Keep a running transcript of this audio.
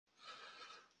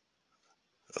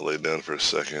I laid down for a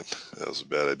second. That was a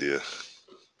bad idea.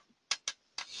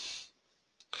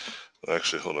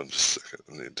 Actually, hold on just a second.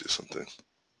 I need to do something.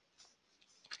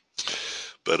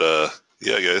 But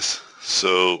yeah, guys.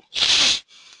 So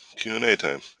Q&A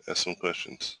time. Ask some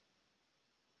questions.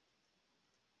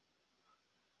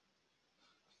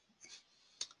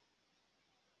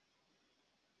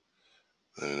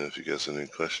 Let me know if you guys have any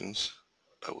questions.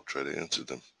 I will try to answer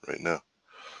them right now.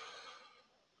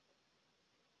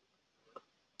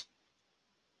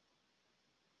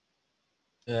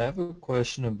 Yeah, I have a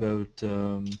question about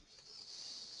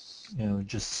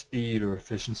just speed or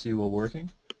efficiency while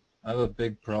working. I have a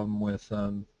big problem with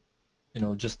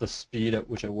just the speed at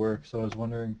which I work. So I was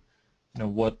wondering,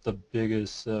 what the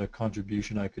biggest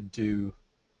contribution I could do,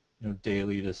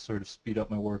 daily to sort of speed up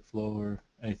my workflow or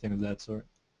anything of that sort.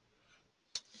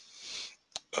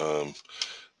 Um,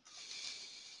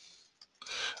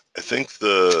 I think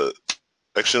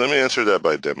actually, let me answer that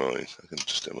by demoing. I can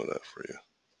just demo that for you.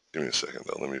 Give me a second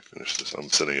though. Let me finish this. I'm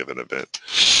setting up an event.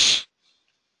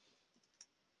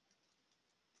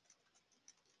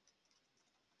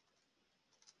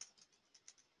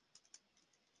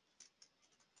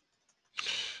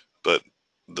 But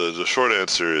the short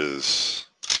answer is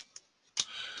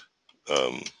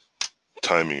um,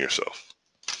 timing yourself.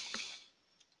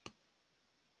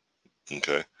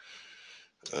 Okay.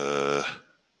 Uh,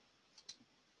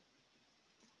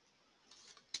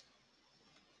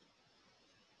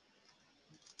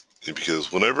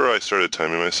 because whenever I started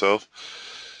timing myself,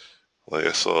 like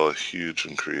I saw a huge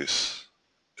increase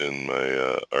in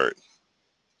my art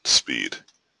speed.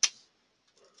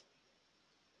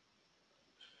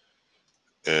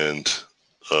 And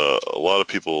a lot of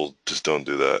people just don't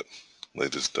do that. They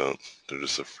just don't. They're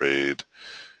just afraid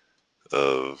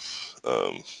of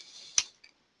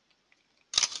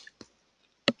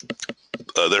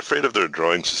they're afraid of their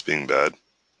drawings just being bad,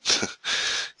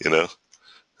 you know.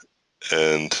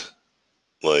 And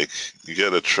like you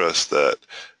gotta trust that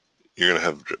you're gonna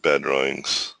have bad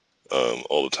drawings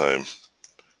all the time.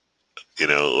 You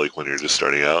know, like when you're just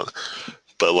starting out.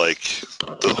 But like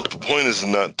the point is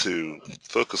not to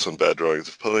focus on bad drawings.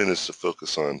 The point is to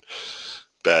focus on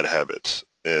bad habits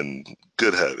and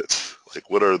good habits. Like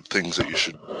what are things that you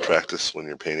should practice when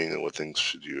you're painting and what things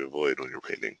should you avoid when you're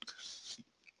painting?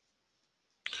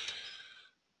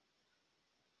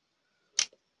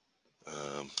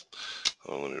 Um,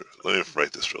 let me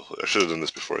write this real quick. I should have done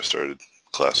this before I started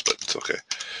class, but it's okay.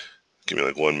 Give me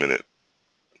like 1 minute.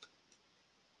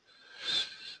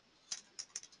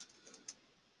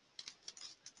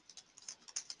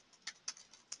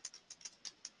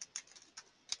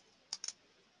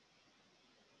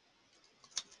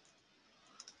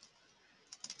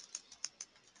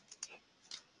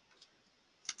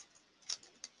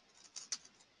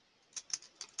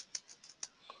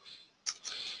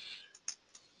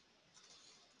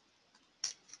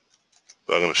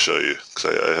 But I'm going to show you because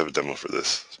I have a demo for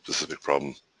this specific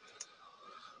problem.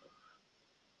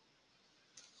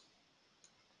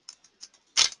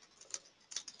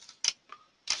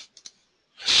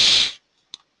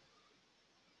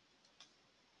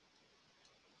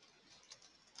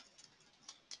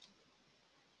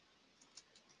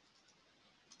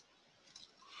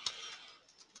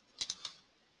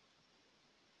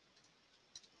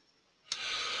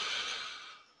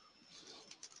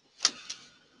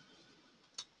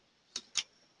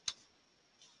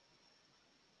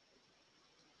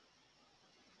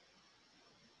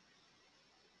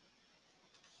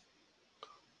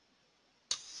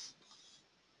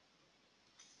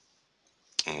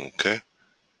 Okay.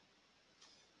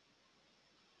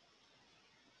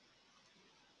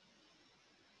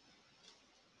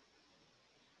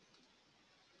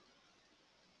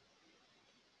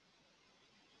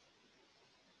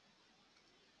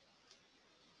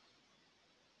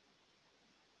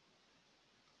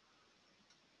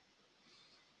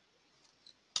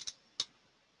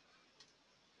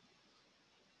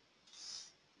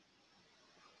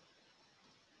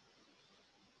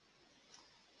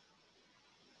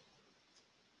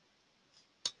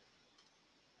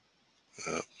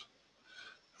 Yep.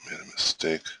 I made a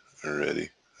mistake already.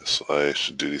 That's why I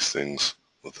should do these things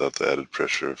without the added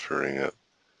pressure of hurrying up.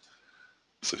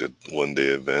 It's like a 1 day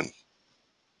event.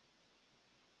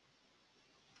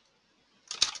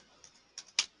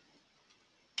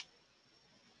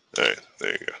 All right,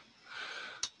 there you go.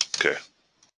 Okay.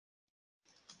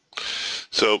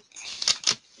 So,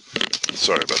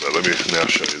 sorry about that. Let me now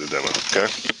show you the demo, okay?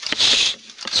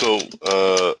 So,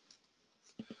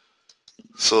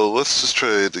 so let's just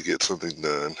try to get something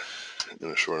done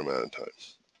in a short amount of time.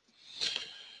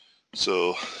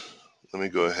 So, let me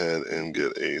go ahead and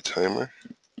get a timer.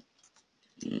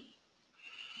 And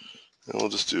we'll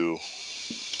just do,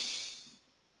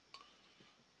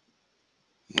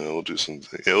 no, we'll do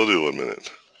something. Yeah, we'll do 1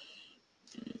 minute.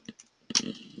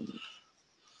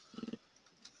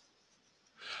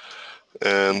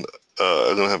 And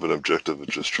I'm going to have an objective of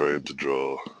just trying to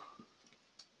draw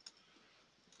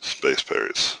space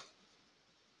pirates.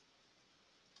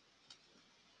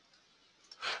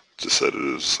 Decided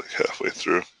it was like halfway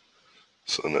through,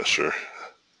 so I'm not sure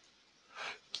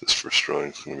if this first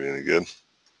drawing is going to be any good.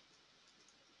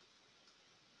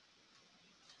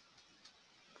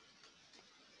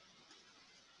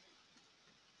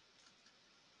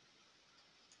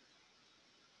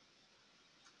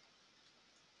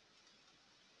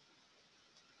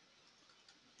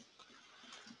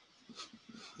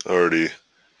 I already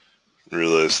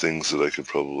realized things that I could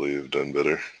probably have done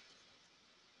better,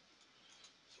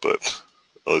 but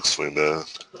I'll explain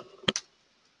that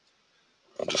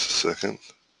in just a second.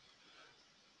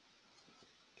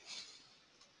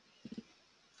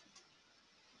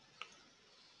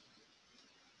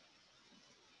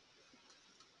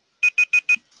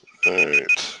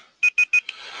 Alright.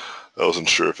 I wasn't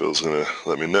sure if it was going to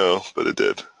let me know, but it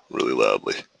did, really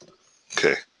loudly.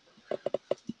 Okay.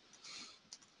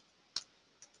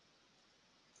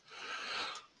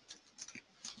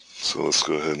 So let's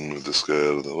go ahead and move this guy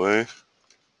out of the way.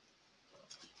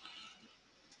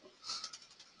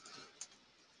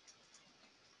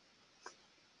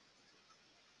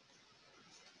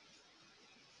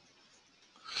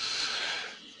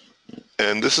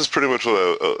 And this is pretty much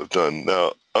what I've done.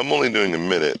 Now, I'm only doing a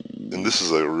minute, and this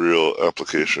is a real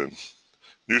application.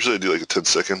 Usually I do like a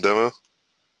 10-second demo,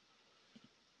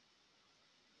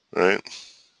 right?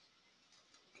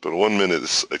 But 1 minute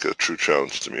is like a true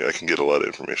challenge to me. I can get a lot of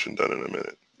information done in a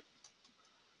minute.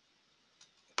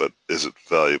 But is it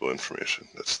valuable information?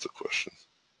 That's the question.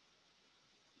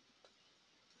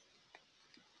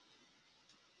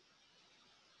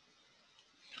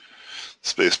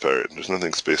 Space pirate. There's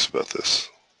nothing space about this.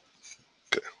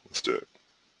 Okay, let's do it.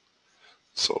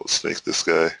 So let's make this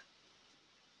guy.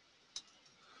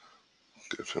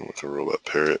 Give him like a robot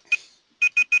parrot.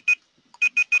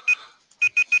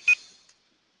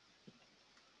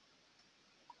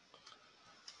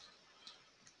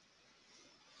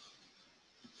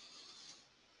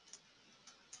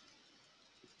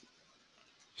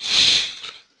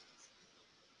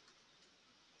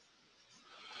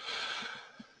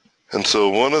 And so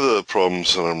one of the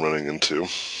problems that I'm running into,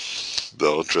 that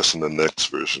I'll address in the next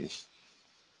version,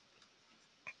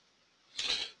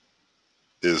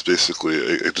 is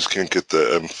basically I just can't get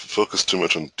that. I'm focused too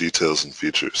much on details and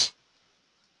features,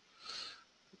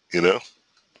 you know?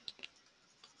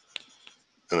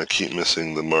 And I keep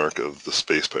missing the mark of the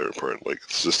space pirate part. Like,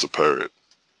 it's just a pirate.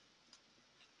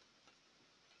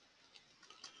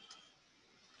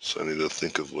 So I need to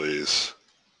think of ways.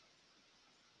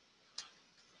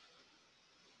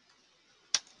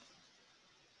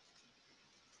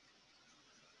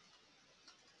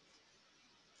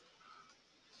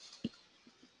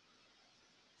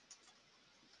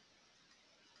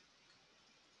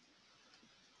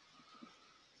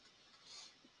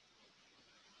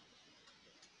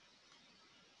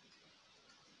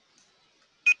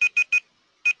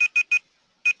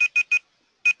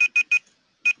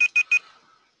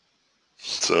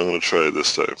 So I'm going to try it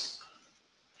this time.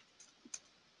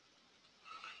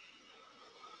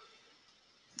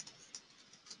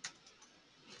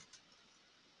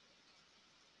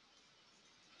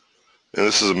 And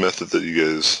this is a method that you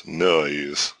guys know I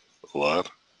use a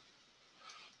lot.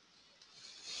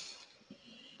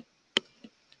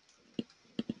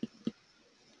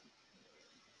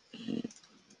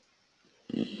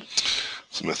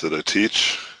 It's a method I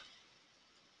teach.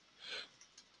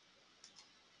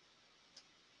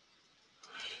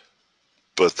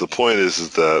 But the point is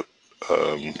that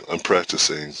I'm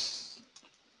practicing.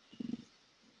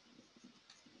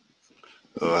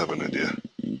 Oh, I have an idea.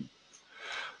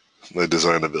 My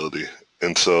design ability.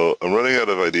 And so I'm running out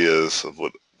of ideas of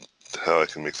how I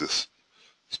can make this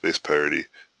space parody.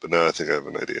 But now I think I have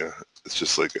an idea. It's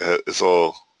just like, it's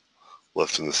all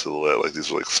left in the silhouette. Like these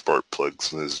are like spark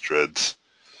plugs in his dreads.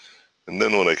 And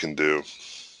then what I can do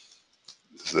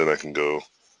is then I can go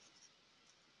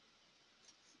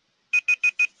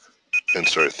and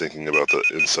start thinking about the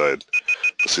inside.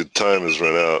 See, time has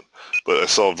run out, but I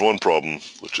solved one problem,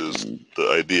 which is the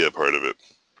idea part of it,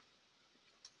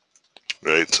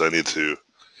 right? So I need to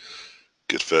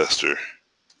get faster,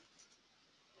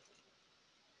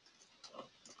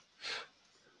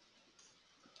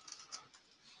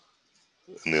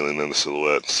 nailing down the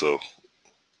silhouette. So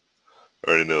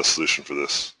I already know a solution for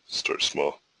this. Start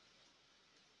small.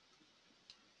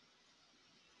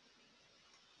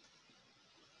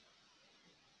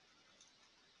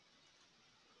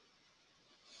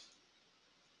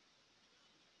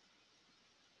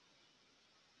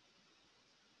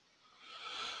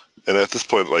 And at this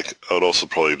point, like, I would also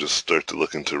probably just start to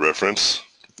look into reference,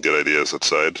 get ideas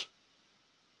outside.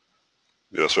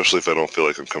 You know, especially if I don't feel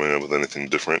like I'm coming up with anything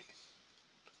different.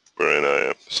 But right now I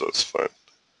am, so it's fine.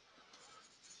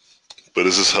 But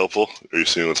is this helpful? Are you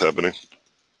seeing what's happening?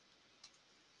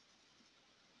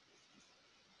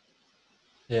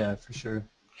 Yeah, for sure.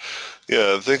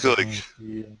 Yeah, I think Definitely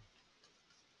see.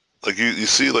 like you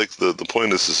see like the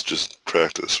point is just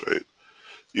practice, right?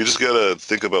 You just gotta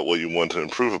think about what you want to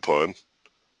improve upon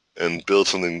and build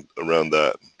something around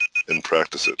that and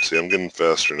practice it. See, I'm getting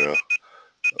faster now.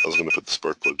 I was gonna put the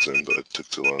spark plugs in, but it took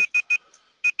too long.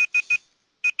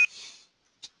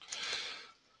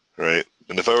 Right?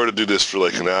 And if I were to do this for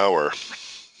like an hour,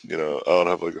 you know, I would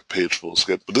have like a page full of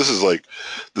sketch. But this is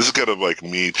kind of like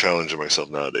me challenging myself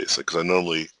nowadays, because I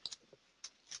normally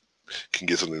can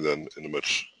get something done in a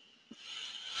much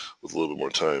with a little bit more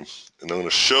time. And I'm going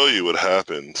to show you what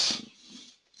happens.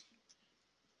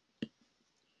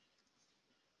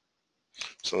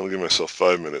 So I'm going to give myself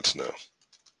 5 minutes now.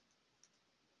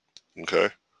 Okay?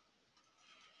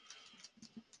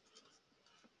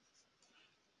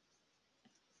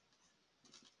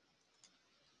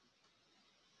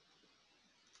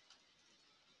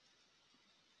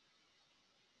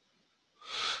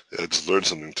 Yeah, I just learned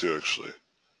something too, actually,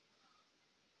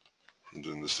 from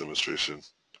doing this demonstration.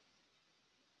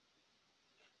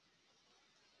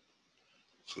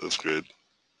 So that's great.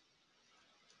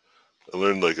 I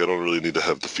learned like I don't really need to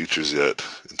have the features yet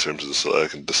in terms of this. So I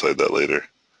can decide that later.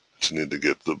 I just need to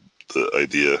get the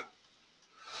idea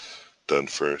done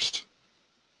first.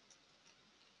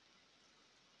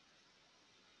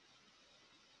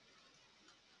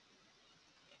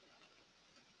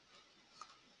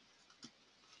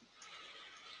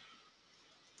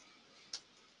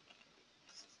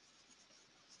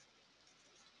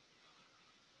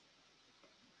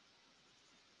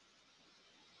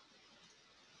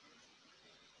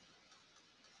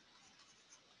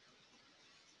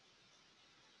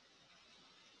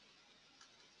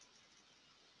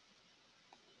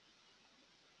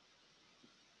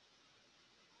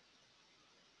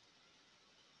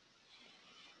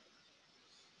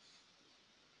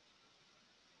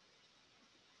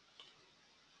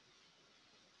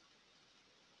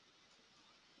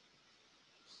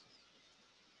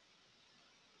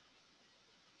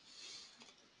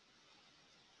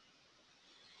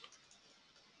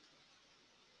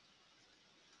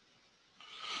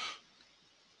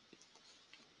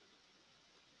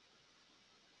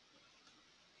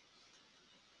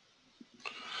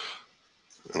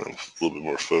 And I'm a little bit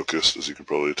more focused, as you can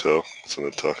probably tell, instead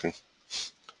of talking.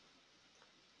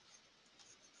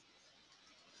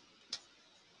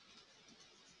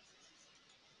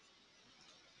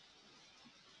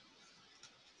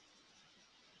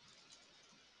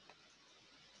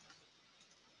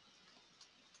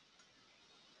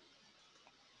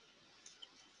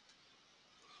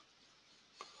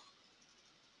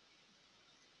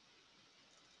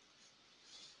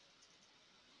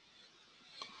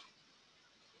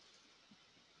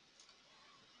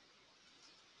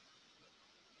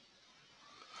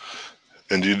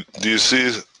 And do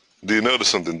you notice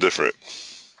something different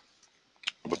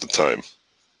about the time?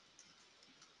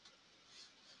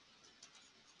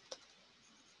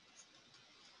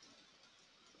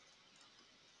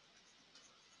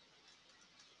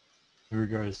 In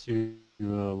regards to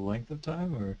length of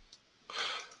time, or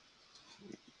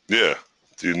Yeah.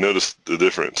 Do you notice the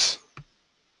difference?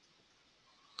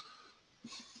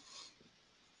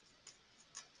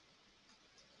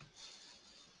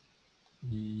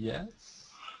 yes.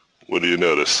 What do you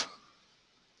notice?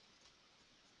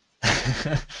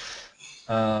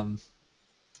 um,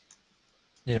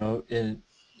 in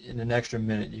an extra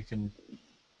minute, you can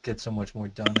get so much more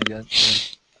done. I guess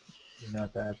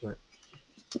not that, but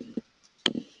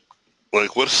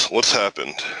Like, what's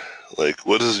happened? Like,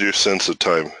 what is your sense of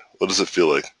time? What does it feel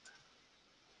like?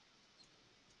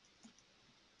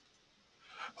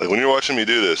 Like, when you're watching me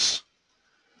do this,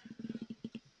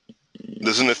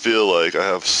 doesn't it feel like I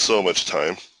have so much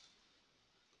time?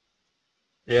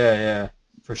 yeah, yeah,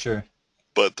 for sure.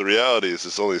 But the reality is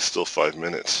it's only still 5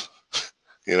 minutes.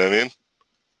 You know what I mean?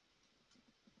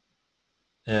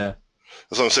 Yeah,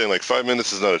 That's what I'm saying. Like, 5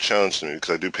 minutes is not a challenge to me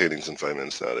because I do paintings in 5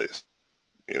 minutes nowadays.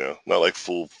 You know, not like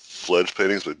full-fledged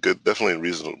paintings, but good, definitely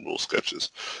reasonable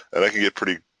sketches. And I can get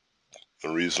pretty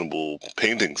reasonable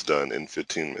paintings done in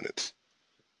 15 minutes.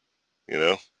 You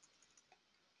know?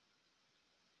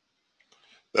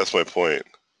 That's my point.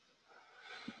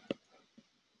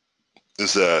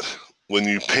 Is that when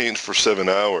you paint for 7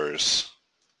 hours,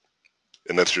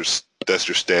 and that's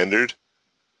your standard,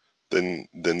 then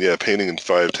yeah, painting in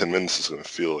 5-10 minutes is going to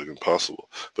feel like impossible.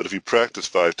 But if you practice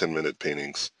 5-10 minute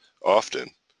paintings often,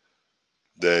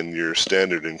 then your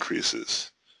standard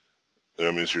increases.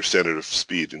 That means your standard of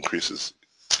speed increases.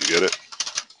 You get it?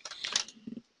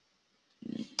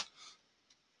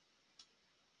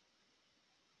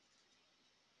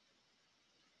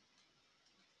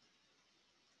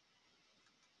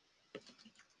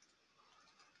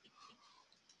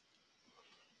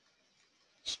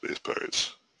 Space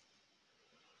Pirates.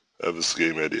 I have this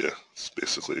game idea. It's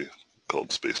basically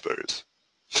called Space Pirates.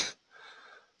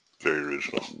 Very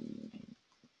original.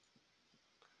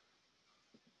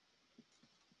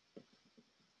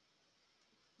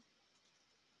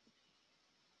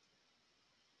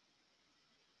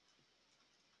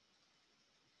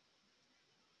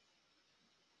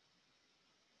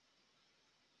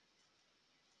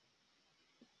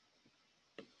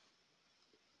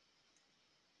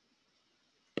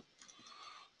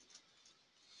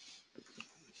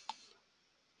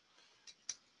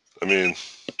 I mean,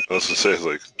 I was to say,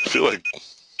 like, I feel like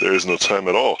there is no time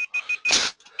at all.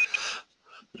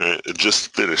 Right? It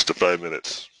just finished the 5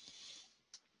 minutes.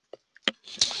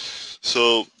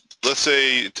 So let's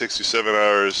say it takes you 7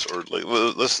 hours, or like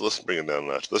let's bring it down a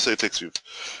notch. Let's say it takes you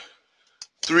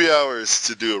 3 hours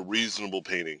to do a reasonable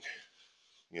painting.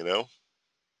 You know,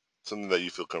 something that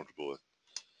you feel comfortable with,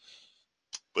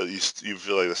 but you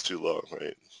feel like that's too long,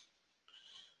 right?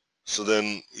 So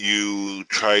then you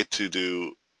try to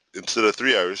do, instead of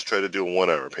 3 hours, try to do a 1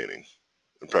 hour painting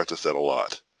and practice that a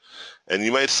lot. And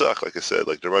you might suck, like I said,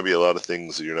 like there might be a lot of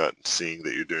things that you're not seeing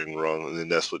that you're doing wrong, and then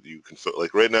that's what you can feel.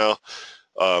 Like right now,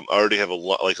 I already have a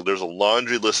lot, like there's a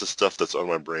laundry list of stuff that's on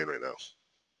my brain right now,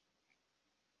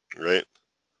 right?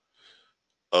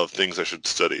 Of things I should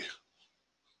study,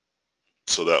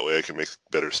 so that way I can make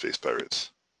better space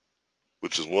pirates.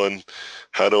 Which is one,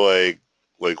 how do I,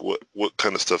 like what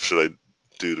kind of stuff should I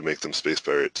do to make them space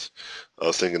pirates? I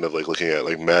was thinking of like looking at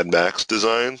like Mad Max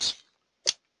designs,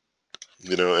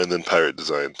 and then pirate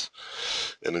designs,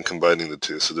 and then combining the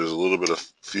two. So there's a little bit of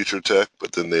future tech,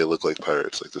 but then they look like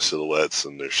pirates, like the silhouettes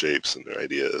and their shapes and their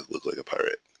idea look like a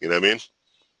pirate. You know what I mean?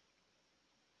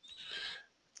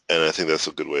 And I think that's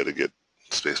a good way to get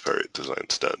space pirate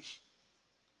designs done.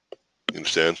 You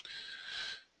understand?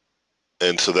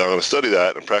 And so then I'm going to study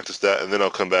that and practice that, and then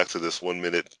I'll come back to this 1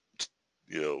 minute,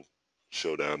 you know,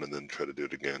 showdown, and then try to do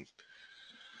it again.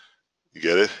 You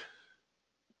get it?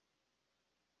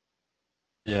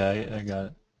 Yeah, I got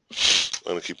it.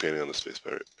 I'm going to keep painting on the space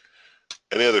pirate.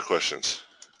 Any other questions?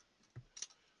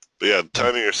 But yeah, No.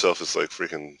 timing yourself is like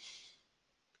freaking,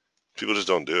 people just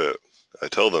don't do it. I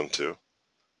tell them to,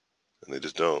 and they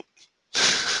just don't.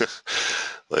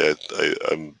 Like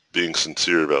I'm being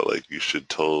sincere about like you should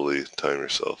totally time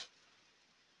yourself,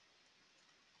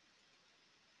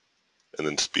 and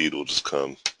then speed will just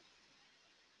come.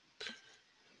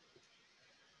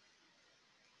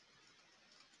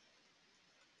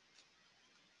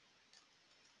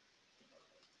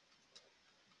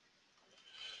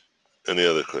 Any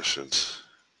other questions?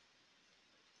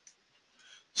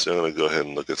 So I'm gonna go ahead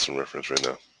and look at some reference right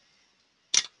now.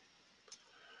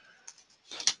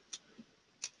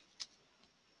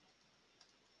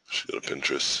 Should go to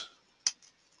Pinterest.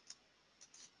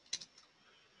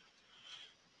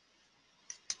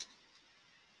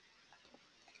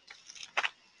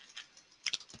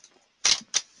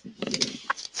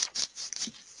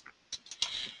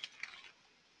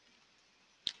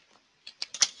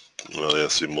 Well, yeah,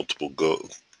 see multiple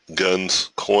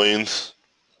guns, coins.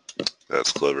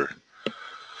 That's clever.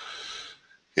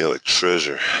 Yeah, like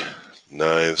treasure,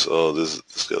 knives. Oh, this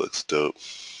guy looks dope.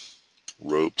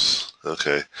 Ropes.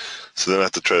 Okay, so then I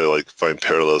have to try to like find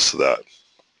parallels to that.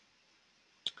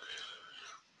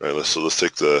 All right, let's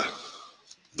take the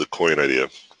coin idea.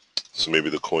 So maybe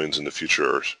the coins in the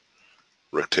future are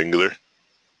rectangular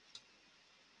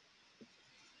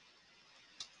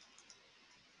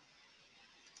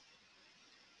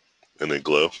and they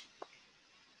glow.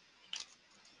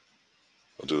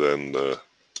 I'll do that in the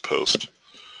post.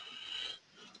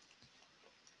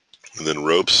 And then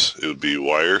ropes, it would be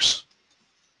wires.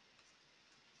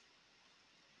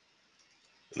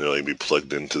 And they'll like be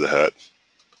plugged into the hat.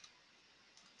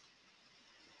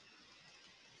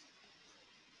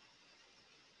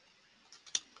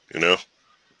 You know?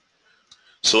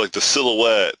 So like the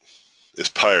silhouette is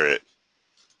pirate,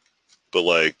 but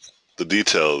like the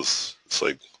details, it's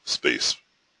like space.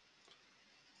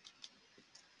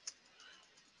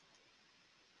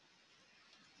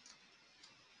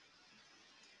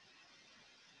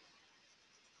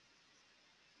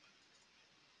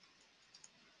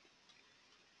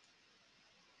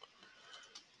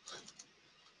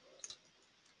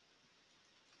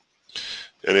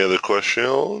 Any other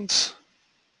questions?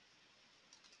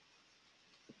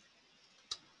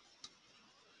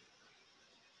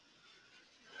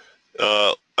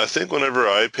 I think whenever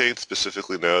I paint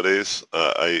specifically nowadays,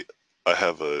 I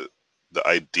have the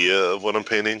idea of what I'm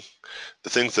painting.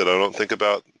 The things that I don't think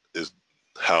about is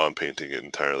how I'm painting it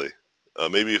entirely.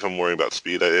 Maybe if I'm worrying about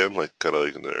speed, I am, like kind of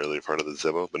like in the earlier part of the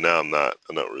demo, but now I'm not.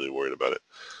 I'm not really worried about it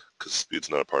because speed's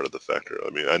not a part of the factor. I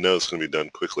mean, I know it's going to be done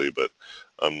quickly, but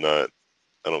I'm not.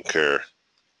 I don't care.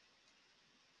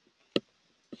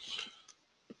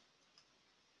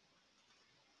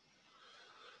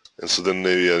 And so then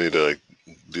maybe I need to like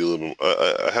do a little.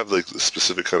 I have like the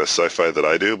specific kind of sci-fi that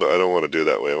I do, but I don't want to do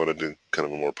that way. I want to do kind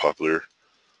of a more popular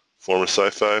form of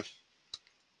sci-fi,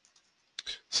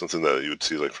 something that you would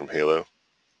see like from Halo.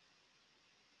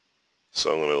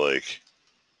 So I'm gonna like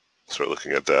start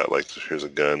looking at that. Like here's a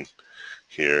gun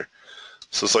here.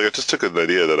 So it's like I just took an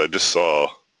idea that I just saw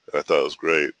and I thought it was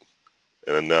great,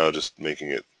 and I'm now just making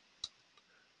it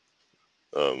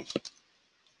um,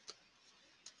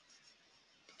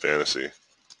 fantasy,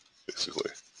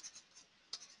 basically.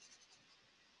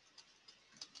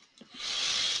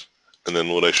 And then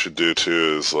what I should do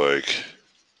too is like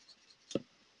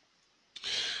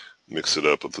mix it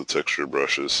up with the texture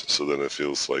brushes so then it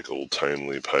feels like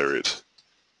old-timely pirate.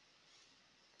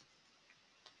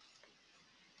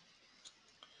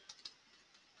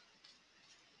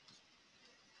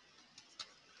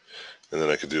 And then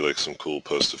I could do like some cool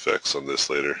post effects on this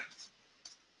later.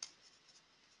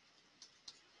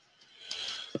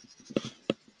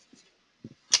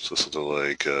 So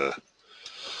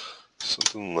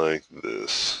something like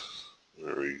this,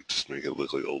 where we just make it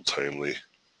look like old-timely.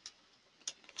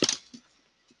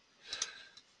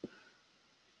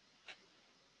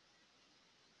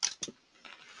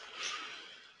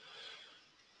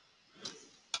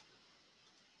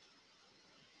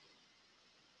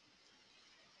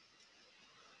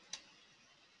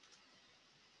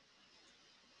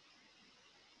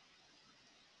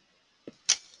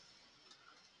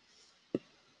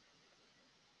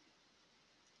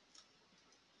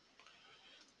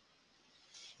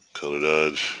 Color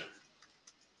dodge.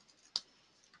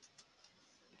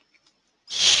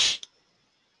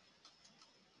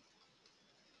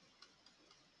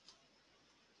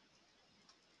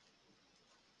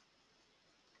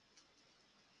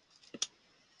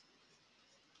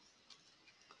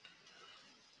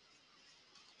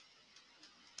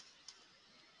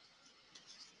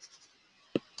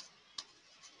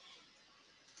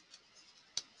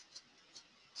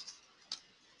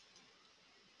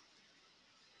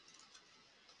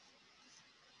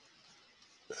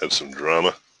 Add some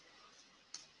drama.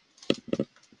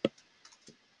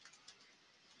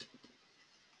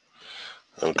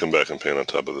 I'll come back and paint on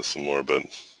top of this some more, but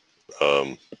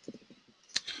um,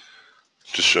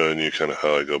 just showing you kind of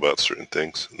how I go about certain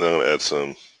things. Now I'm going to add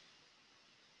some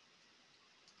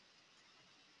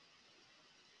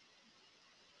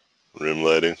rim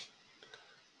lighting,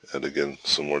 and again,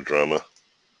 some more drama.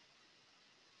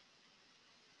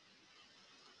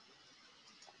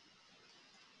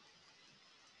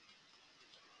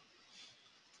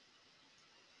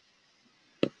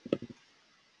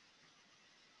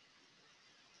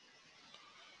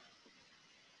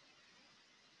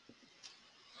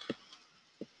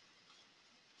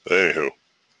 Anywho,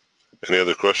 any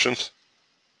other questions?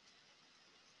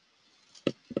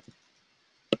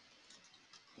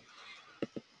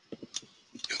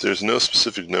 If there's no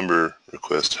specific number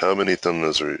request, how many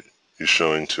thumbnails are you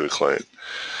showing to a client?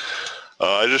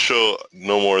 I just show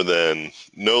no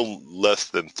less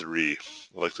than 3.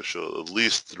 I like to show at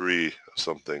least 3 of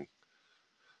something.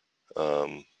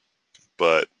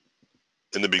 But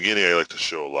in the beginning, I like to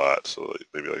show a lot, so like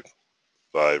maybe like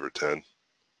 5 or 10.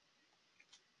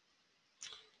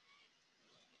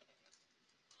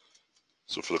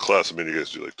 So for the class, I made you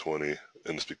guys do like 20, and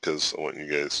it's because I want you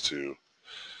guys to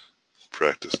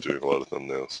practice doing a lot of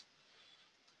thumbnails.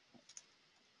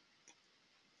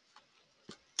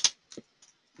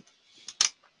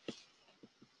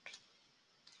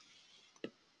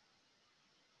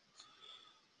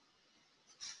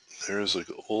 There's like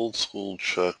an old school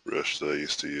chalk brush that I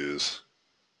used to use.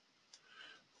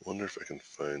 I wonder if I can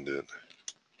find it.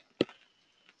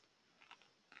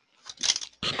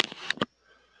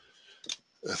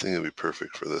 I think it'd be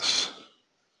perfect for this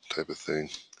type of thing.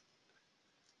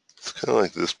 It's kind of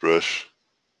like this brush.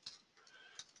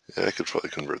 Yeah, I could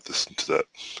probably convert this into that.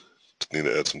 Need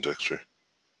to add some texture.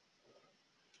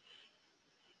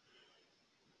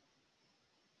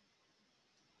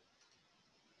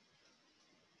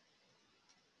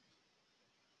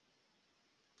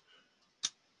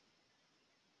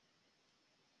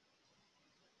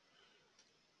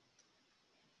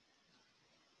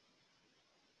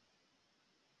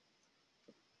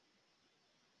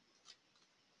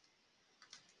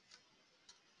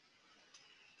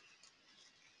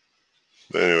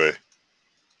 But anyway,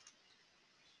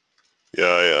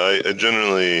 yeah, I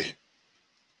generally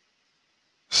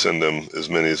send them as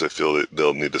many as I feel that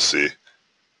they'll need to see,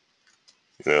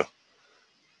 you know,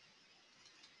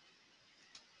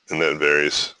 and that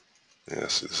varies. Yeah,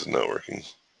 see, this is not working.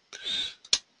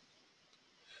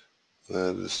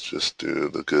 That is just do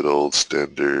the good old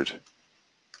standard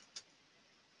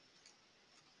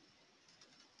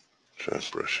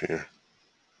chalk brush here.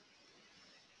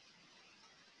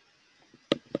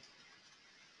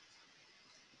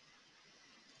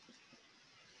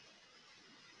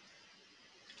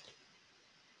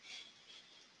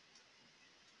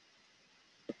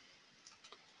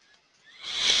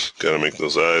 Gotta make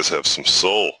those eyes have some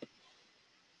soul.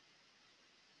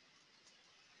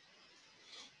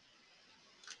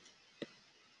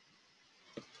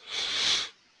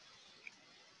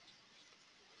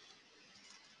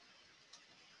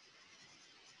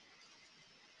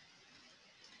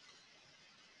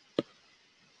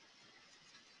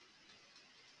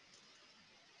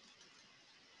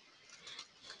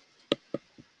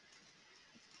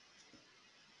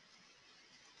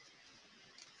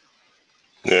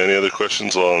 Yeah, any other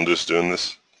questions while I'm just doing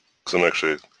this? Because I'm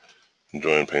actually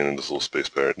enjoying painting this little space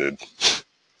pirate dude.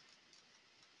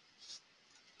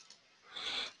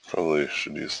 Probably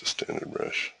should use the standard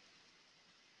brush.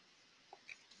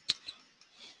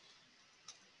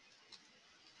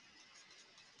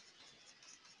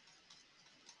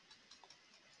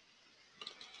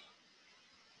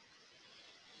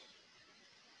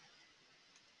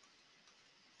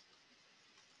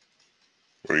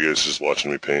 Or you guys just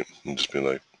watching me paint and just being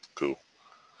like, cool.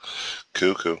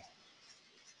 Cool, cool.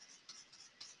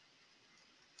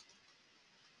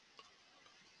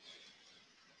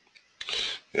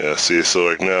 Yeah, see, so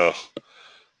like now,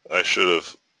 I should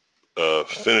have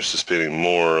finished this painting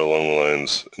more along the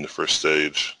lines in the first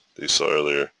stage that you saw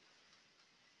earlier.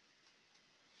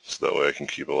 So that way I can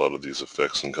keep a lot of these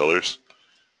effects and colors.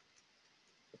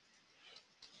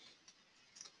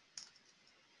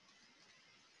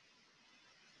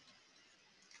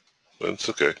 But it's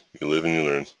okay. You live and you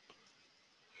learn.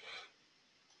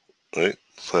 Right?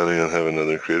 Planning on having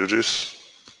another creative juice?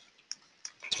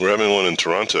 We're having one in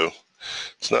Toronto.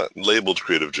 It's not labeled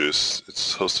creative juice.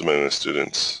 It's hosted by my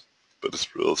students, but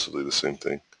it's relatively the same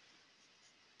thing.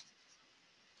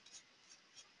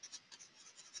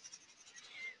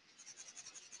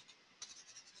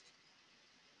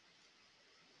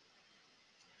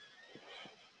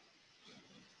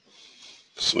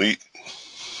 Sweet.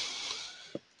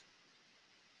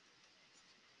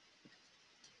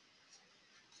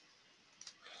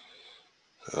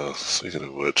 Oh, speaking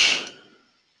of which.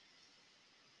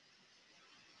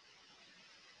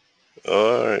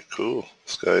 Oh, alright, cool.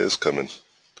 This guy is coming.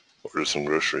 Order some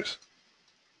groceries.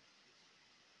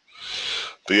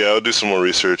 But yeah, I'll do some more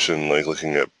research and like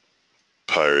looking at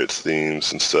pirates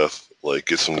themes and stuff. Like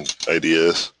get some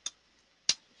ideas.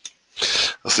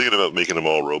 I was thinking about making them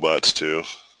all robots too.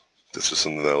 That's just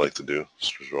something that I like to do.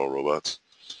 Just draw robots.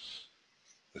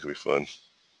 It could be fun.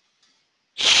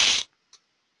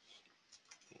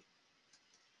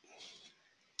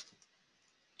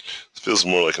 It feels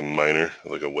more like a minor,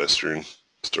 like a Western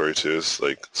story too. It's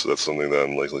like, so that's something that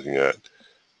I'm like looking at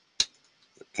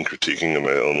and critiquing in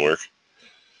my own work.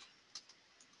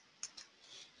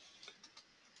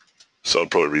 So I'll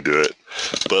probably redo it.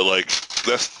 But like,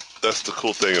 that's the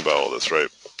cool thing about all this, right?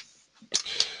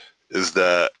 Is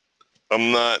that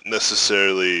I'm not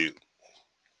necessarily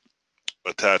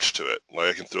attached to it. Like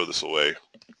I can throw this away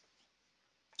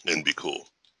and be cool,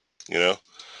 you know?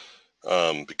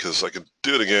 Because I could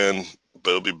do it again,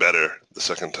 but it'll be better the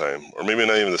second time. Or maybe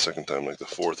not even the second time, like the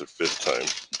fourth or fifth time,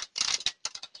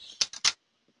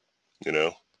 you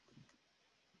know?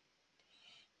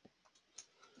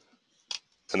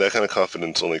 And that kind of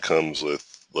confidence only comes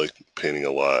with like painting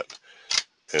a lot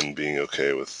and being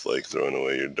okay with like throwing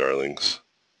away your darlings,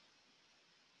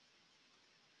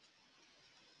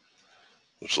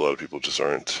 which a lot of people just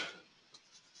aren't.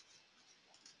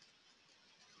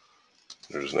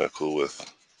 They're just not cool with.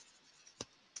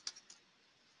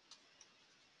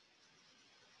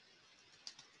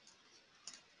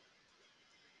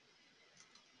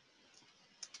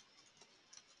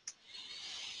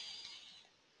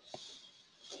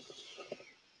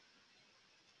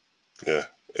 Yeah.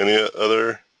 Any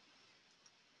other?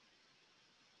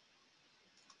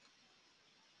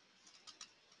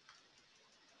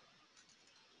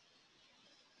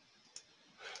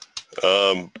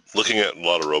 Looking at a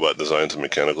lot of robot designs and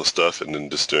mechanical stuff, and then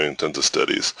just doing tons of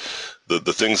studies. The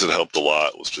things that helped a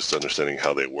lot was just understanding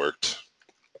how they worked,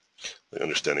 like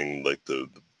understanding like the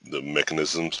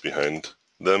mechanisms behind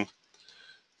them,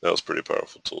 That was a pretty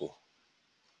powerful tool.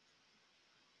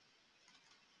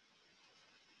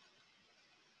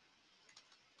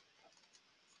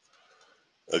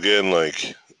 Again,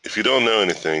 like, if you don't know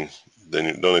anything, then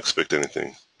you don't expect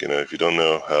anything. You know, if you don't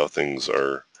know how things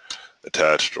are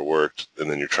attached or worked, and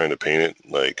then you're trying to paint it,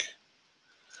 like,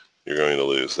 you're going to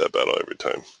lose that battle every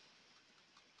time.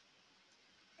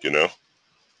 You know?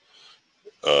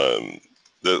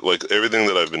 Like, everything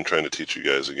that I've been trying to teach you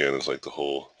guys, again, is like the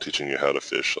whole teaching you how to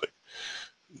fish. Like,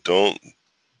 don't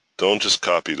don't just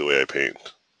copy the way I paint.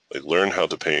 Like, learn how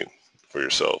to paint for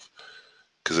yourself,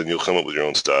 because then you'll come up with your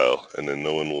own style, and then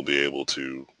no one will be able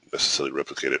to necessarily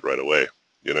replicate it right away.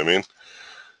 You know what I mean?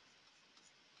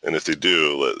 And if they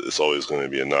do, it's always going to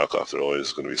be a knockoff. They're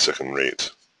always going to be second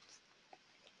rate.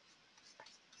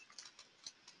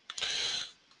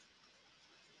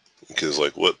 Because,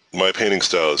 like, what my painting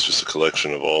style is just a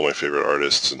collection of all my favorite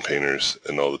artists and painters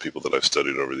and all the people that I've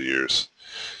studied over the years.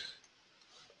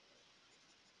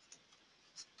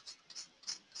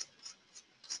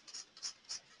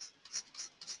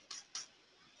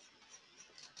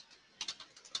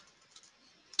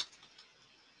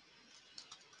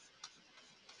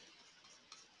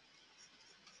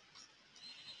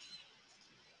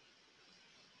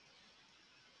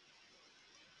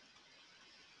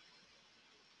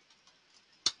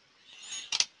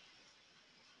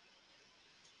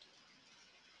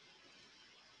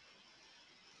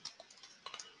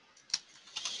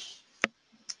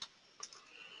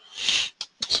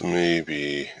 So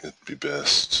maybe it'd be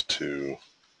best to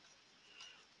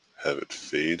have it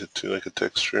fade to like a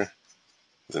texture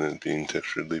than it being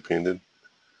texturedly painted.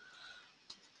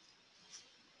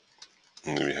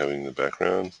 And maybe having the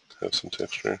background have some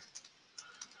texture.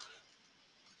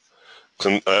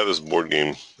 I have this board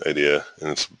game idea,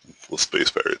 and it's with space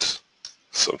pirates.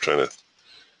 So I'm trying to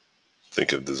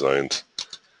think of designs.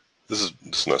 This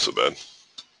is not so bad. It's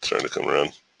starting to come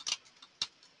around.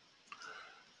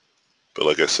 But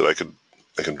like I said, I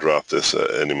can drop this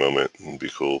at any moment and be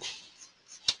cool.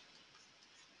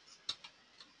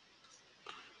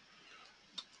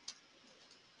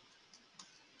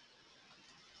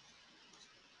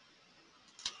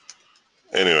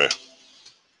 Anyway,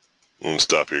 I'm gonna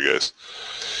stop here, guys.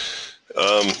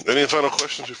 Any final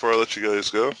questions before I let you guys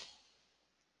go?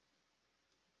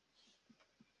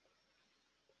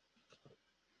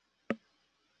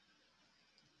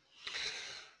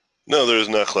 No, there is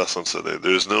not class on Sunday.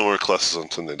 There's no more classes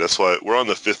on Sunday. That's why we're on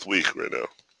the 5th week right now.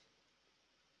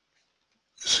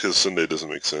 It's because Sunday doesn't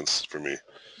make sense for me.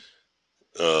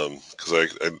 Because I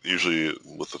usually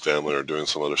with the family are doing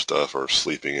some other stuff or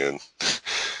sleeping in.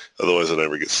 Otherwise, I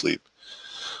never get sleep.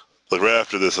 Like right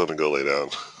after this, I'm gonna go lay down.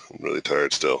 I'm really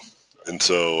tired still, and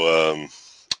so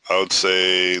I would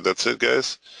say that's it,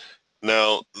 guys.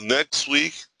 Now next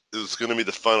week is gonna be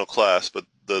the final class, but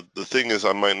the thing is,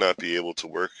 I might not be able to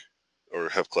work or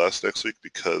have class next week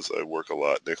because I work a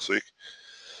lot next week.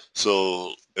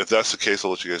 So if that's the case,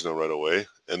 I'll let you guys know right away,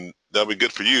 and that'll be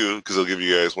good for you because it'll give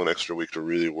you guys one extra week to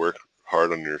really work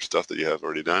hard on your stuff that you have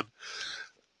already done.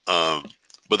 Um,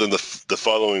 but then the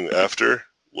following after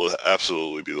will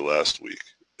absolutely be the last week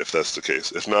if that's the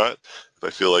case. If not, if I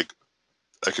feel like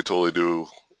I could totally do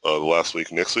the last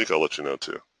week next week, I'll let you know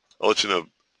too. I'll let you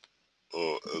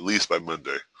know at least by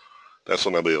Monday. That's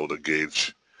when I'll be able to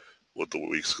gauge what the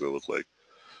week's going to look like.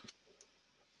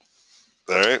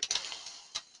 All right?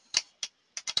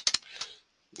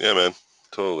 Yeah, man.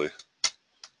 Totally.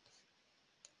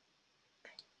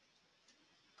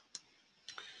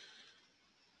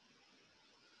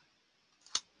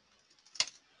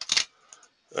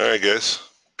 All right, guys.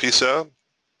 Peace out.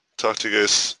 Talk to you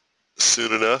guys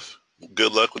soon enough.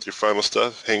 Good luck with your final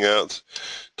stuff. Hang out,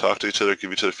 talk to each other,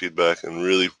 give each other feedback, and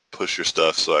really push your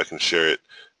stuff so I can share it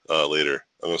later.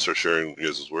 I'm going to start sharing you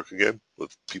guys' work again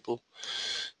with people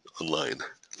online.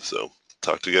 So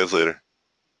talk to you guys later.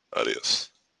 Adios.